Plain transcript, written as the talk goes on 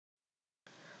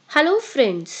Hello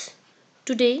friends,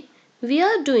 today we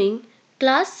are doing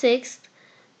Class 6th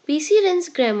PC Ren's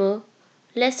Grammar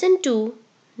Lesson 2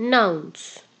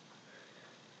 Nouns.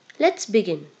 Let's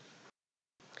begin.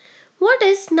 What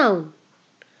is noun?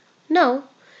 Now,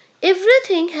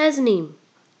 everything has name.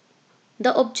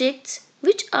 The objects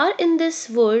which are in this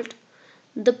world,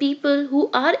 the people who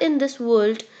are in this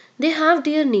world, they have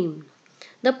their name.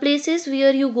 The places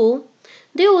where you go,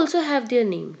 they also have their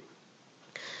name.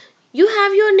 You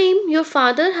have your name, your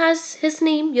father has his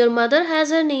name, your mother has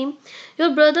her name,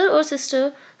 your brother or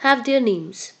sister have their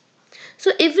names.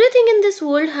 So everything in this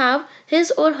world have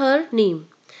his or her name.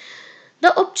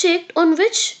 The object on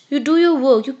which you do your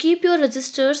work, you keep your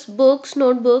registers, books,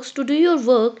 notebooks to do your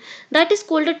work, that is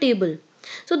called a table.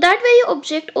 So that very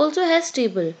object also has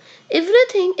table.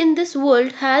 Everything in this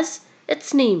world has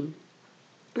its name.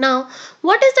 Now,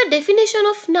 what is the definition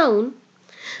of noun?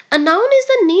 A noun is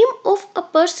the name of a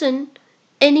person,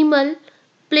 animal,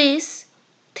 place,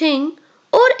 thing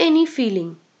or any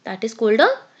feeling. That is called a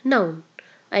noun.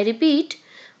 I repeat,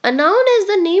 a noun is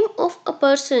the name of a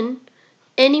person,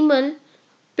 animal,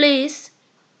 place,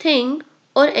 thing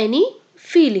or any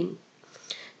feeling.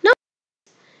 Now,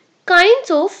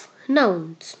 kinds of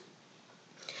nouns.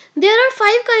 There are 5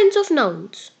 kinds of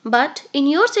nouns, but in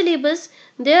your syllabus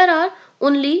there are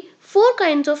only 4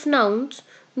 kinds of nouns.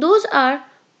 Those are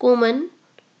common,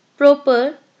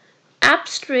 proper,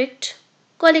 abstract,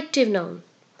 collective noun.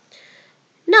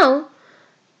 Now,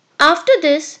 after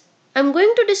this, I am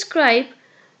going to describe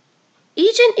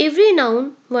each and every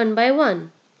noun one by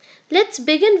one. Let's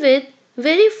begin with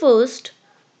very first.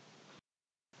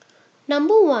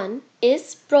 Number 1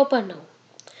 is proper noun.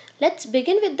 Let's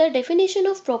begin with the definition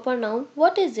of proper noun.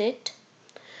 What is it?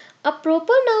 A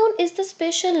proper noun is the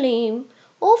special name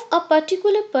of a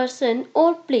particular person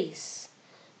or place,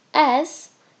 as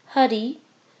Hari,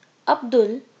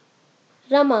 Abdul,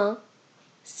 Rama,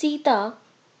 Sita,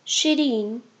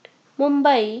 Shireen,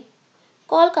 Mumbai,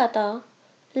 Kolkata,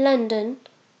 London,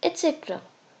 etc.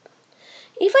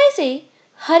 If I say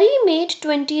Hari made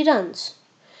 20 runs,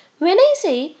 when I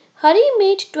say Hari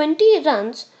made 20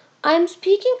 runs, I am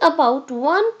speaking about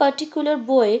one particular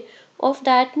boy of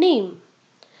that name.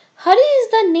 Hari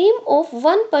is the name of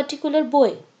one particular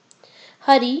boy.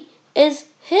 Hari is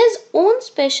his own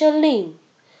special name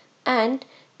and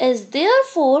is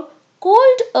therefore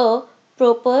called a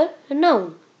proper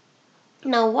noun.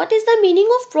 Now, what is the meaning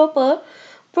of proper?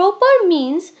 Proper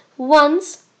means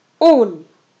one's own.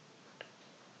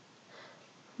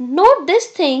 Note this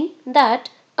thing that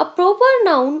a proper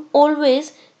noun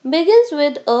always begins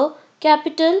with a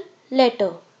capital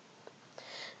letter.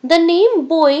 The name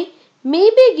boy may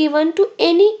be given to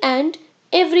any and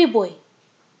every boy.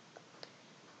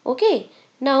 Okay,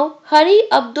 now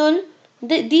Hari, Abdul,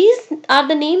 these are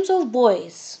the names of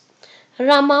boys.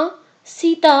 Rama,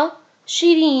 Sita,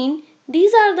 Shireen,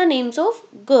 these are the names of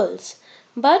girls.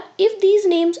 But if these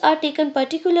names are taken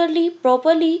particularly,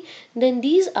 properly, then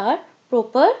these are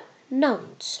proper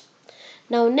nouns.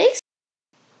 Now next,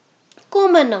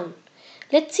 common noun.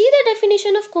 Let's see the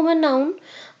definition of common noun.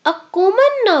 A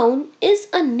common noun is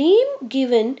a name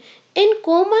given in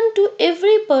common to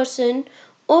every person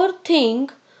or thing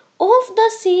of the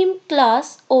same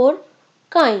class or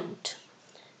kind,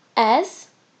 as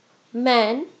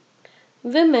man,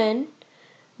 women,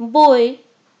 boy,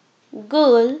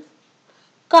 girl,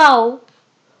 cow,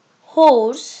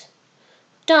 horse,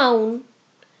 town,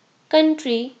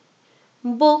 country,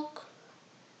 book,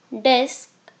 desk,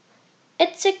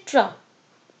 etc.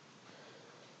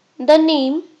 The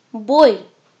name boy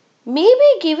may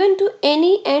be given to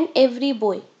any and every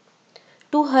boy,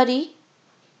 to Hari,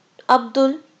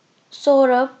 Abdul,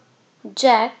 Saurabh,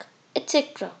 Jack,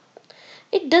 etc.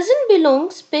 It doesn't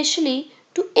belong specially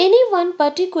to any one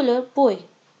particular boy.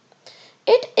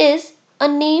 It is a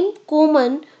name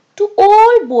common to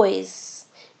all boys.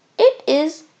 It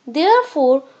is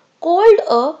therefore called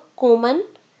a common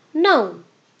noun.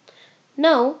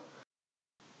 Now,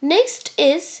 next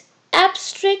is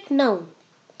abstract noun.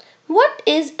 What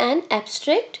is an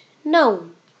abstract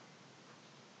noun?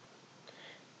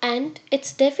 And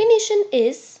its definition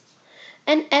is: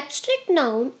 an abstract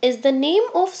noun is the name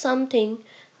of something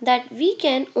that we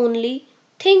can only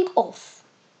think of,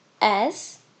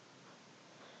 as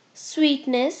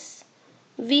sweetness,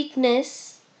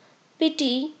 weakness,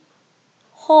 pity,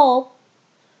 hope,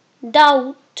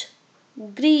 doubt,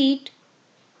 greed,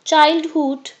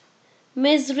 childhood,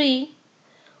 misery,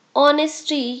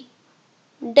 honesty,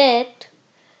 death,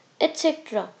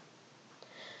 etc.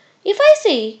 If I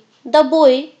say the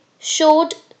boy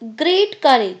showed great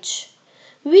courage,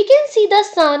 we can see the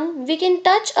sun, we can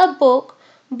touch a book,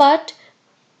 but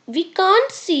we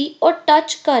can't see or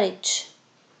touch courage.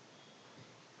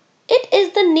 It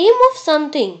is the name of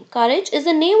something. Courage is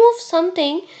the name of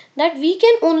something that we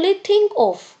can only think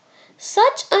of.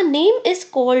 Such a name is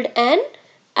called an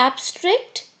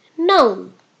abstract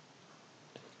noun.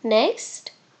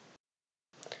 Next,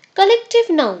 collective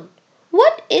noun.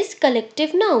 What is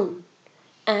collective noun?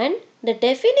 And the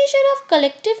definition of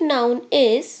collective noun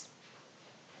is: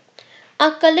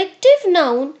 a collective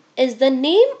noun is the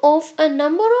name of a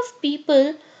number of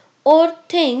people or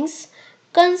things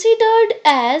considered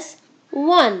as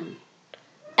one,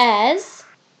 as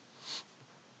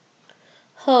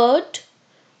herd,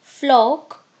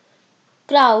 flock,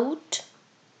 crowd,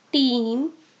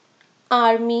 team,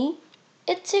 army,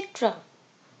 etc.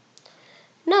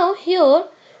 Now here,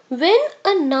 when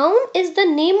a noun is the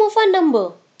name of a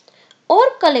number or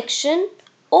collection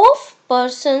of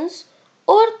persons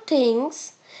or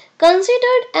things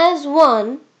considered as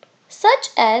one, such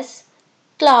as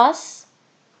class,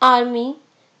 army,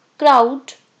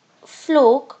 crowd,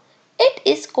 flock, it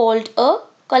is called a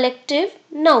collective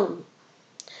noun.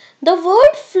 The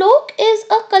word flock is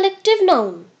a collective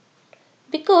noun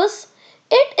because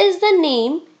it is the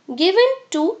name given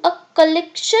to a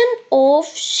collection of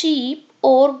sheep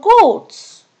or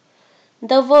goats.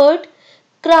 The word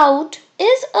crowd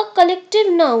is a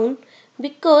collective noun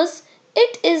because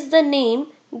it is the name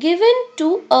given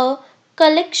to a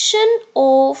collection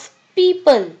of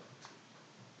people.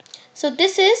 So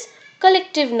this is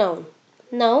collective noun.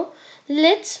 Now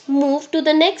let's move to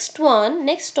the next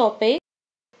topic,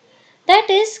 that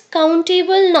is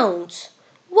countable nouns.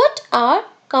 What are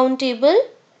countable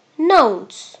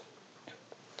nouns?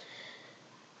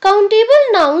 Countable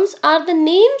nouns are the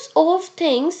names of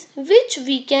things which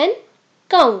we can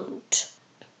count.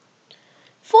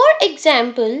 For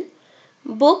example,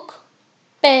 book,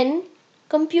 pen,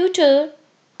 computer,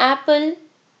 apple,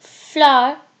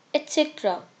 flower,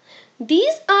 etc.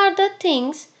 These are the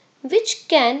things which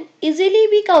can easily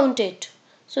be counted.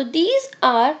 So these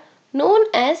are known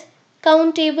as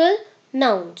countable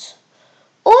nouns.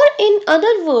 Or in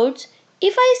other words,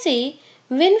 if I say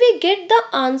when we get the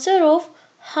answer of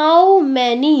how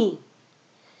many,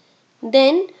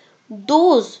 then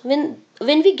those when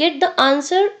we get the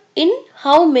answer in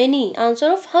how many,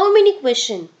 answer of how many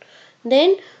question,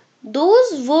 then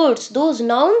those words, those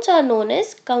nouns are known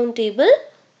as countable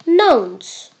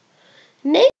nouns.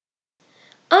 Next,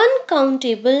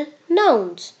 uncountable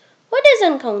nouns. What is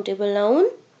uncountable noun?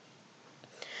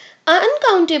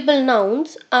 Uncountable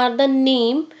nouns are the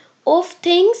name of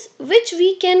things which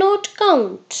we cannot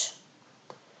count.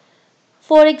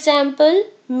 For example,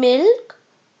 milk,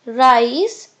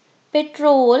 rice,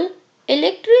 petrol,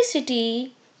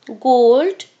 electricity,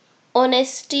 gold,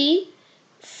 honesty,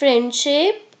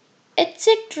 friendship,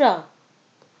 etc.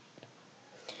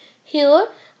 Here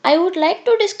I would like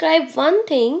to describe one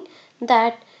thing,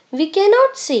 that we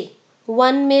cannot say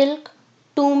 1 milk,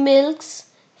 2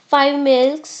 milks, 5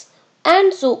 milks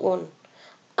and so on.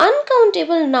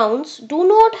 Uncountable nouns do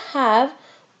not have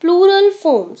plural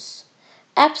forms.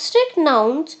 Abstract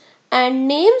nouns and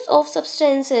names of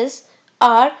substances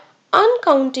are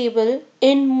uncountable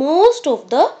in most of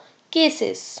the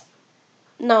cases.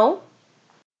 Now,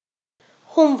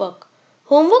 homework.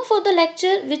 Homework for the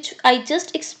lecture which I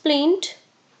just explained.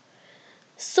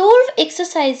 Solve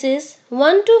exercises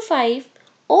 1 to 5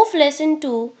 of lesson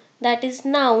 2, that is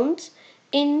nouns,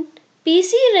 in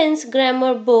PC Ren's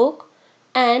grammar book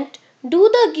and do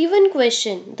the given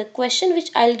question, the question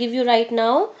which I'll give you right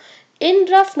now, in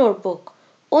rough notebook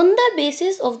on the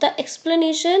basis of the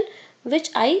explanation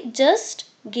which I just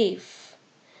gave.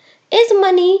 Is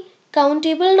money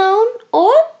countable noun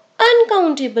or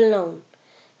uncountable noun?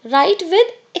 Write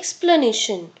with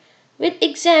explanation, with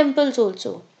examples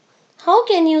also. How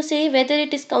can you say whether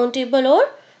it is countable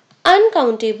or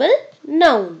uncountable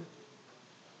noun?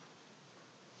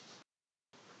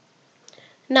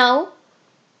 Now,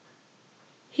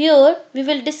 here we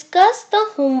will discuss the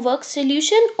homework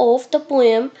solution of the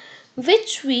poem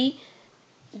which we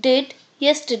did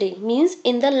yesterday, means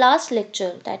in the last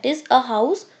lecture, that is a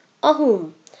house, a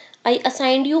home. I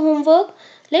assigned you homework.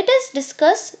 Let us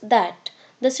discuss that,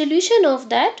 the solution of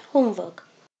that homework.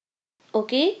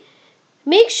 Okay.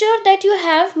 Make sure that you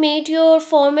have made your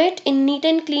format in neat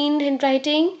and clean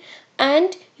handwriting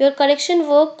and your correction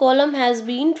work column has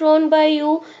been drawn by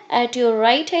you at your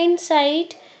right hand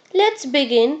side. Let's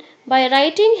begin by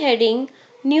writing heading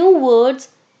new words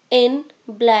in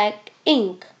black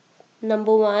ink.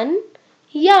 Number 1,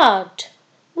 yard.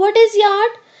 What is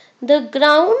yard? The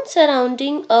ground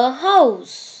surrounding a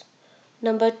house.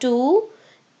 Number 2,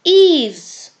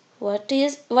 eaves. What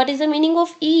is the meaning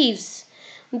of eaves?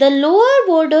 the lower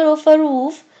border of a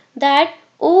roof that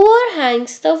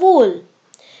overhangs the wall.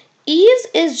 Eaves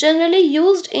is generally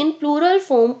used in plural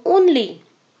form only.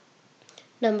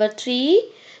 Number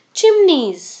 3.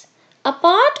 Chimneys. A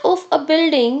part of a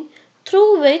building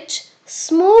through which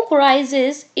smoke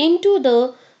rises into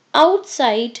the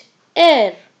outside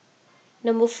air.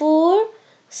 Number 4.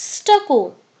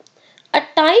 Stucco. A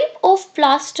type of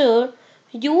plaster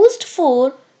used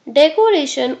for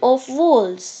decoration of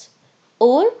walls,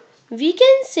 or we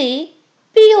can say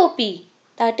POP,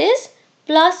 that is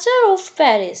plaster of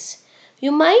Paris.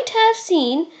 You might have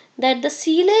seen that the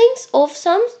ceilings of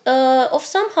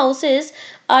some houses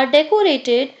are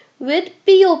decorated with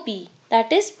POP,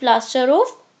 that is plaster of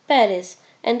Paris,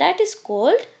 and that is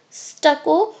called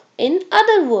stucco in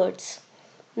other words.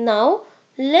 Now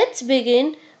let's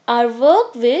begin our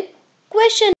work with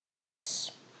question.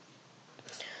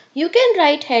 You can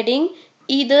write heading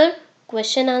either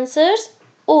question answers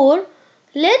or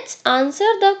let's answer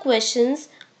the questions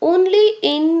only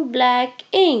in black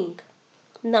ink.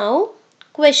 Now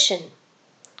question.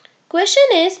 Question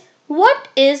is, what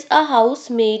is a house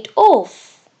made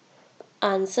of?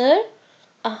 Answer.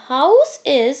 A house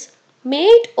is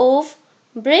made of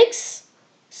bricks,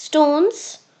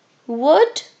 stones,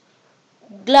 wood,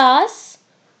 glass,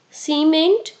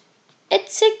 cement,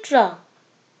 etc.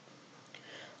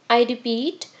 I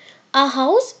repeat, a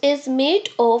house is made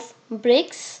of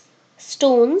bricks,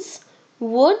 stones,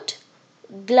 wood,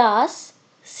 glass,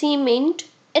 cement,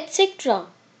 etc.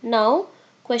 Now,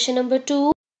 question number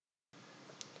 2.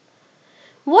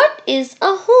 What is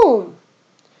a home?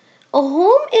 A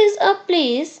home is a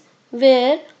place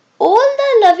where all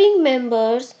the loving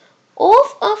members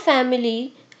of a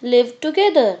family live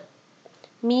together.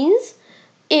 Means,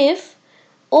 if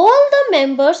all the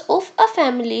members of a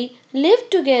family live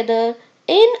together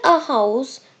in a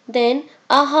house, then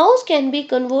a house can be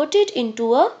converted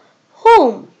into a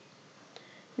home.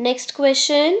 Next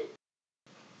question.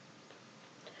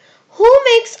 Who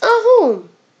makes a home?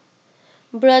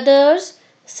 Brothers,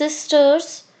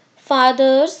 sisters,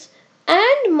 fathers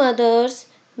and mothers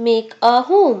make a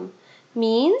home.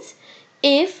 Means,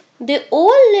 if they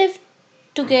all live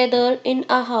together in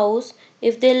a house,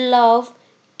 if they love,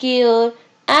 care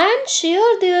and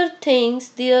share their things,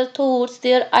 their thoughts,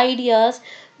 their ideas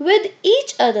with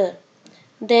each other,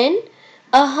 then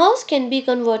a house can be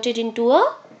converted into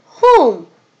a home.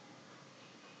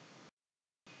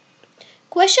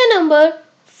 Question number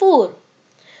 4.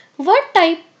 What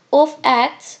type of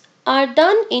acts are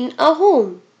done in a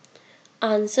home?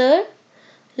 Answer.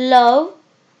 Love,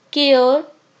 care,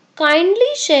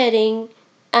 kindly sharing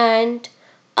and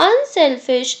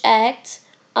unselfish acts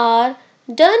are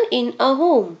done in a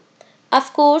home.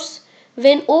 Of course,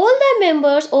 when all the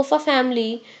members of a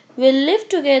family will live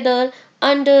together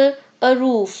under a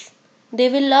roof, they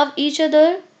will love each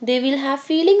other, they will have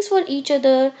feelings for each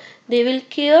other, they will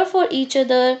care for each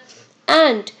other,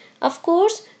 and of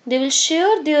course they will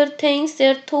share their things,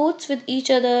 their thoughts with each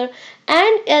other,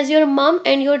 and as your mom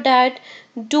and your dad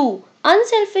do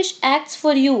unselfish acts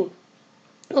for you.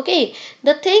 Okay,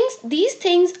 these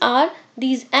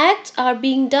acts are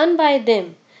being done by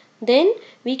them. Then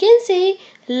we can say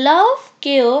love,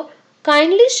 care,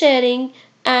 kindly sharing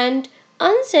and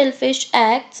unselfish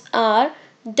acts are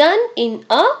done in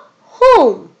a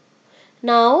home.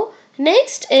 Now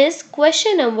next is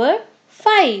question number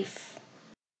 5.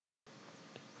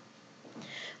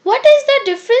 What is the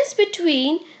difference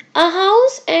between a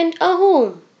house and a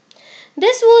home?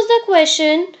 This was the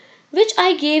question which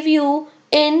I gave you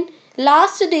in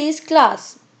last day's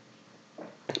class,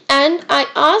 and I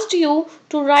asked you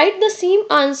to write this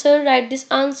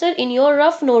answer in your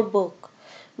rough notebook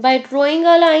by drawing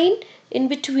a line in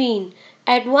between.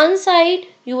 At one side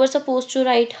you were supposed to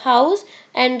write house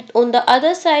and on the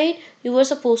other side you were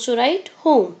supposed to write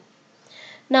home.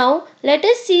 Now let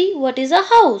us see what is a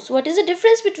house. What is the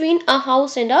difference between a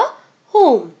house and a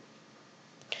home?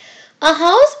 A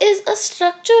house is a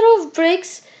structure of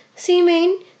bricks,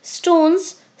 cement,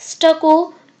 stones,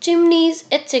 stucco, chimneys,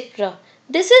 etc.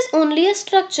 This is only a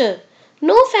structure.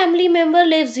 No family member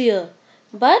lives here.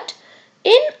 But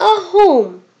in a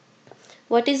home,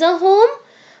 what is a home?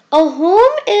 A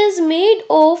home is made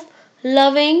of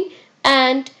loving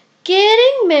and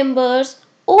caring members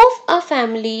of a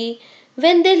family.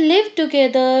 When they live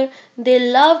together,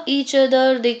 they love each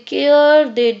other, they care,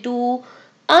 they do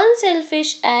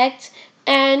unselfish acts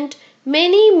and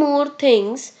many more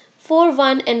things for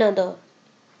one another.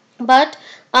 But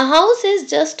a house is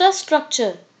just a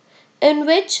structure in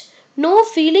which no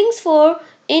feelings for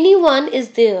anyone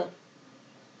is there.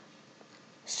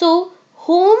 So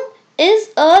home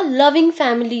is a loving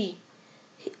family.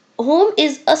 Home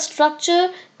is a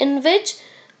structure in which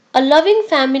a loving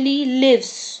family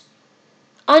lives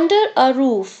under a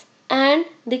roof and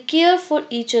they care for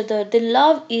each other, they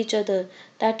love each other.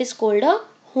 That is called a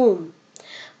home.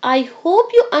 I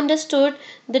hope you understood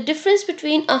the difference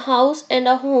between a house and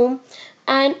a home,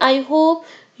 and I hope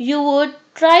you would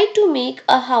try to make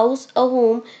a house a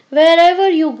home wherever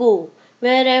you go,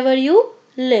 wherever you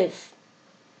live.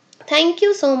 Thank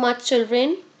you so much,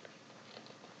 children.